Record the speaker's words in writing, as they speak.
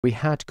We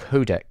had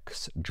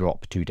Codex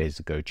drop 2 days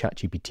ago.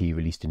 ChatGPT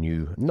released a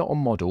new, not a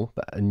model,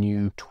 but a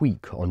new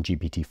tweak on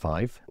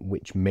GPT-5,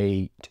 which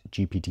made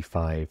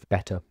GPT-5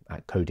 better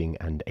at coding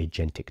and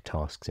agentic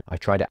tasks. I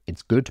tried it.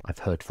 It's good. I've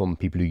heard from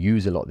people who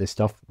use a lot of this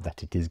stuff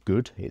that it is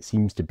good. It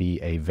seems to be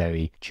a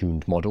very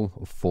tuned model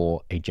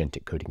for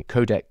agentic coding.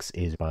 Codex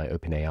is by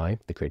OpenAI,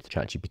 the creator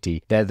of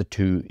ChatGPT. They're the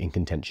two in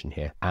contention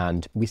here.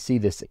 And we see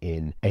this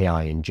in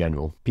AI in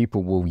general.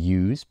 People will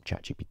use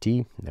ChatGPT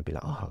and they'll be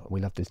like, oh,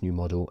 we love this new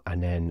model.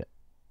 And then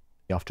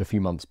after a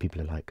few months, people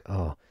are like,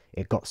 oh,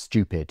 it got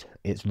stupid.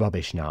 It's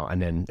rubbish now.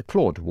 And then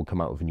Claude will come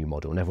out with a new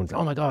model and everyone's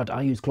like, oh my God,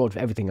 I use Claude for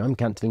everything. I'm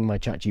cancelling my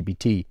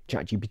ChatGPT.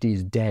 ChatGPT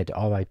is dead,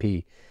 RIP.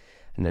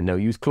 And then they'll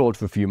use Claude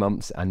for a few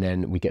months. And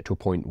then we get to a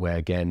point where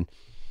again,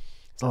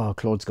 oh,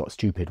 Claude's got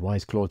stupid. Why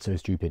is Claude so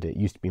stupid? It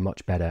used to be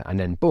much better. And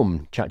then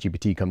boom,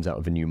 ChatGPT comes out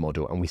with a new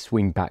model and we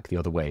swing back the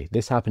other way.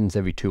 This happens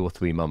every 2 or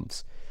 3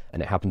 months.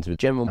 And it happens with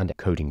general and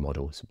coding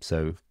models.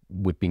 So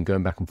we've been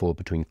going back and forth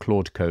between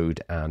Claude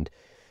Code and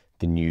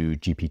the new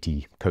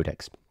GPT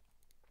Codex.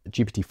 The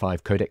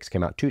GPT-5 Codex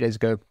came out 2 days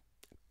ago.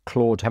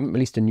 Claude haven't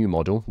released a new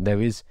model. There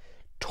is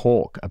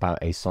talk about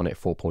a Sonnet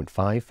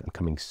 4.5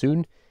 coming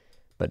soon,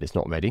 but it's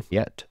not ready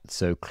yet.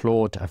 So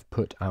Claude have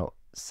put out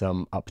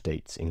some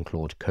updates in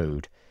Claude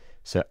Code.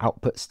 So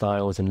output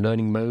styles and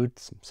learning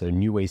modes. So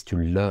new ways to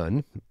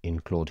learn in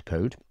Claude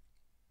Code.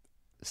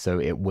 So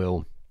it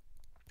will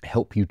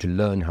help you to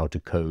learn how to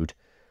code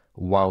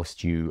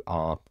whilst you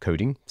are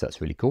coding. So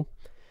that's really cool.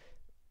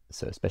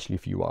 So especially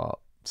if you are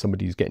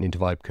somebody who's getting into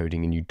vibe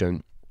coding and you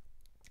don't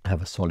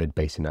have a solid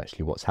base in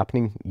actually what's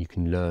happening, you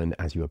can learn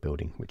as you are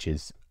building, which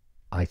is,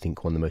 I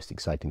think, one of the most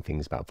exciting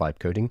things about vibe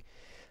coding.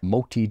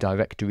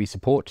 Multi-directory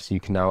support, so you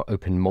can now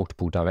open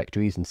multiple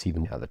directories and see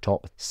them at the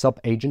top.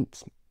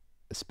 Sub-agents,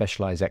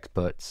 specialized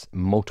experts,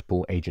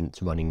 multiple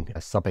agents running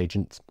as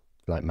sub-agents,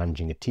 like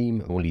managing a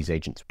team. All these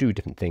agents do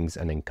different things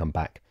and then come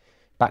back.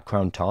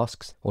 Background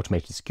tasks,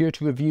 automated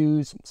security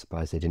reviews. I'm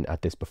surprised they didn't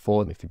add this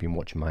before. If you've been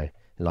watching my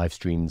live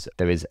streams,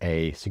 there is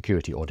a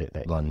security audit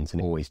that runs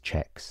and it always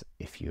checks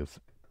if you've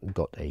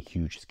got a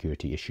huge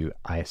security issue.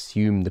 I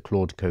assume the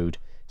Claude Code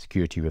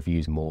security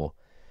reviews more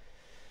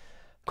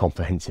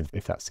comprehensive.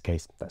 If that's the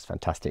case, that's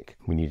fantastic.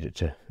 We need it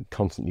to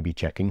constantly be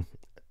checking.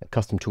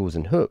 Custom tools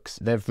and hooks,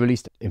 they've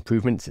released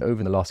improvements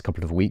over the last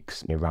couple of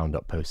weeks.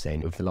 Roundup post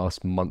saying over the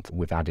last month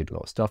we've added a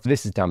lot of stuff.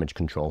 This is damage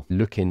control.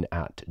 Looking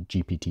at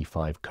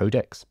GPT-5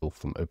 Codex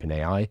from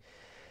OpenAI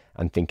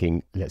and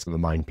thinking, let's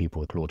remind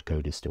people Claude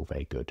Code is still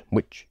very good,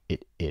 which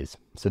it is.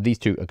 So these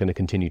two are going to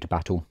continue to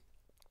battle.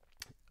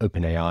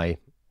 OpenAI,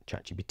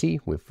 ChatGPT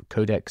with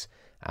Codex,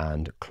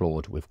 and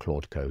Claude with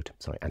Claude Code.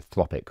 Sorry,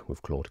 Anthropic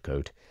with Claude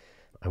Code.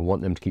 I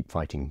want them to keep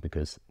fighting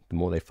because the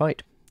more they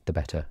fight, the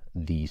better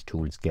these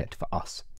tools get for us,